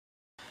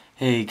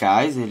Hey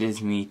guys, it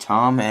is me,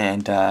 Tom,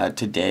 and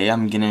today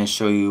I'm gonna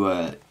show you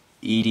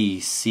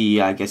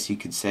EDC, I guess you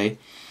could say.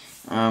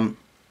 I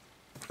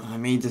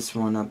made this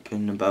one up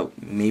in about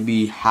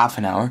maybe half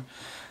an hour.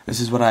 This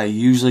is what I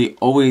usually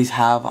always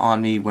have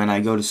on me when I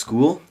go to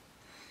school.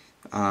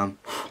 I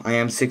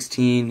am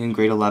 16 in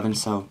grade 11,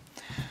 so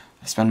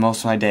I spend most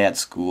of my day at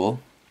school.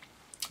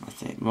 I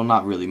think, well,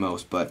 not really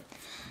most, but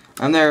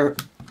I'm there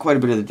quite a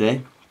bit of the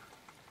day.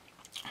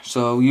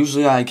 So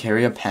usually I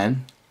carry a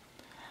pen.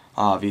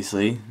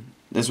 Obviously,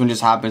 this one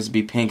just happens to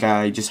be pink.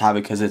 I just have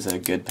it because it's a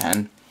good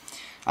pen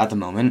at the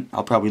moment.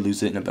 I'll probably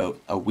lose it in about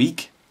a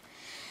week.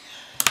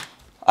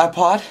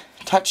 iPod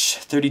Touch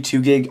 32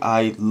 gig.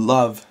 I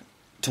love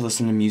to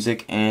listen to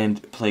music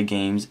and play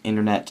games,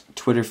 internet,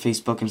 Twitter,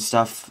 Facebook, and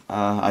stuff.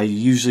 I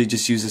usually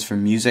just use this for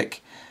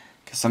music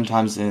because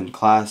sometimes in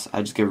class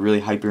I just get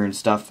really hyper and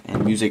stuff,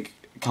 and music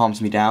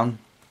calms me down.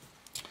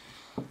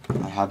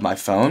 I have my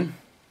phone,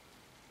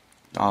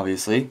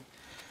 obviously.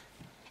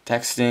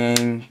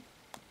 Texting,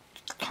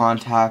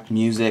 contact,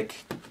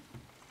 music.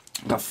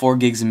 I've got 4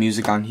 gigs of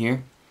music on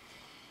here.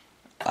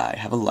 I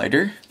have a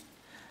lighter.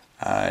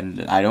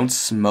 And I don't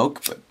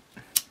smoke, but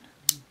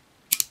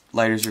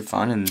lighters are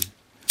fun, and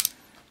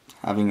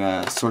having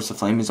a source of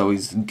flame is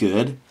always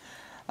good.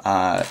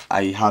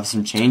 I have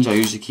some change. I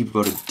usually keep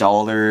about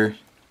 $1,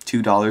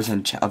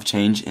 $2 of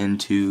change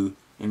in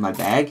my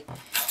bag.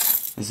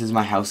 This is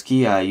my house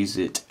key. I use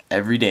it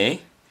every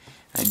day.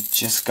 I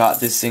just got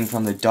this thing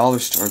from the dollar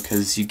store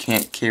because you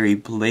can't carry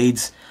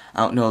blades. I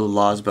don't know the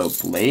laws about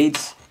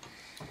blades.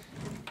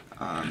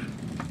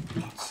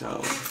 So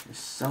if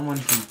someone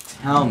can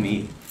tell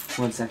me,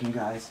 1 second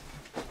guys.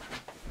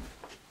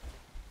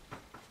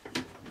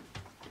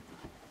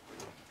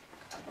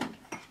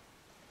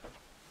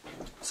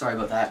 Sorry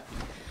about that.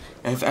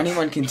 If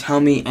anyone can tell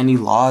me any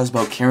laws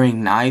about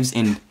carrying knives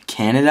in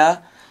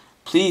Canada,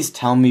 please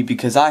tell me,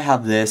 because I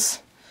have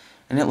this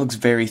and it looks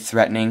very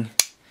threatening.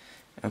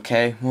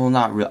 Okay, well,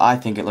 not real. I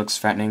think it looks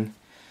threatening.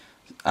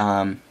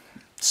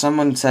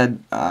 Someone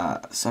said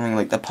something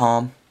like the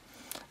palm,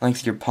 length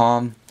of your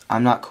palm.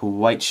 I'm not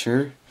quite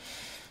sure,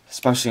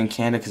 especially in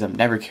Canada, because I've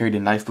never carried a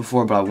knife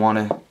before, but I want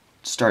to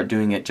start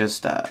doing it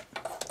just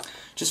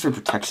for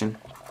protection.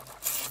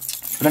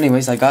 But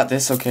anyways, I got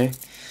this, okay,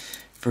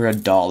 for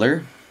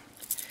 $1.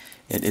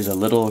 It is a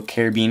little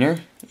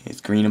carabiner. It's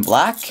green and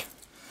black.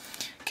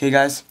 Okay,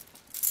 guys,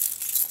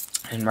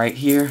 and right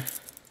here,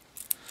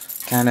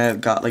 kind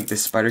of got like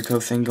this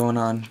Spyderco thing going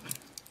on.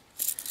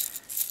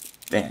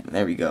 Bam,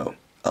 there we go.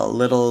 A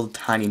little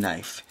tiny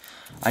knife.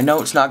 I know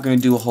it's not going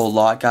to do a whole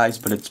lot, guys,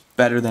 but it's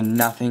better than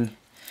nothing.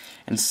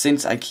 And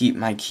since I keep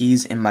my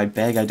keys in my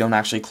bag, I don't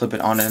actually clip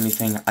it on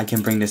anything. I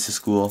can bring this to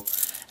school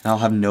and I'll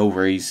have no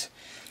worries,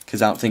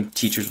 because I don't think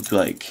teachers will be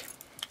like,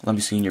 let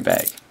me see in your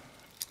bag.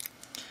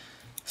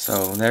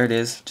 So there it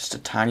is, just a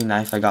tiny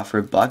knife I got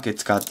for $1.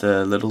 It's got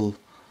the little,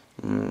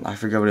 I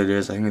forget what it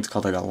is. I think it's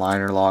called like a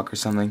liner lock or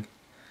something.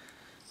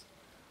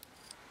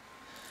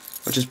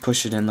 But just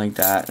push it in like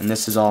that, and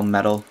this is all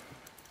metal.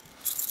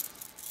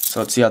 So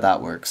let's see how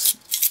that works.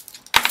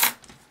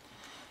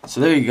 So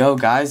there you go,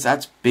 guys.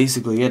 That's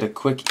basically it. A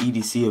quick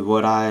EDC of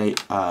what I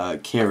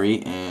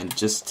carry, and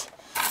just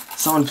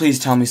someone please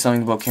tell me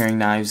something about carrying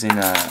knives in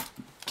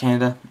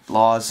Canada,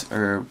 laws,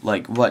 or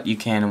like what you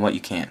can and what you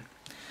can't.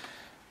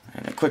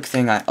 And a quick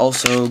thing, I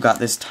also got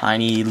this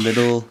tiny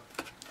little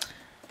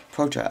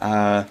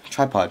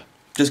tripod,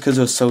 just because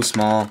it was so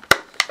small.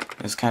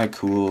 It was kind of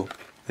cool.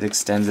 It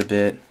extends a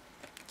bit.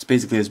 It's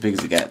basically as big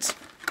as it gets.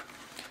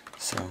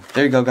 So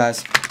there you go,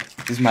 guys.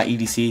 This is my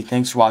EDC.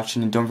 Thanks for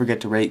watching, and don't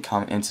forget to rate,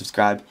 comment, and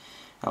subscribe.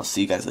 I'll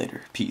see you guys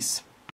later. Peace.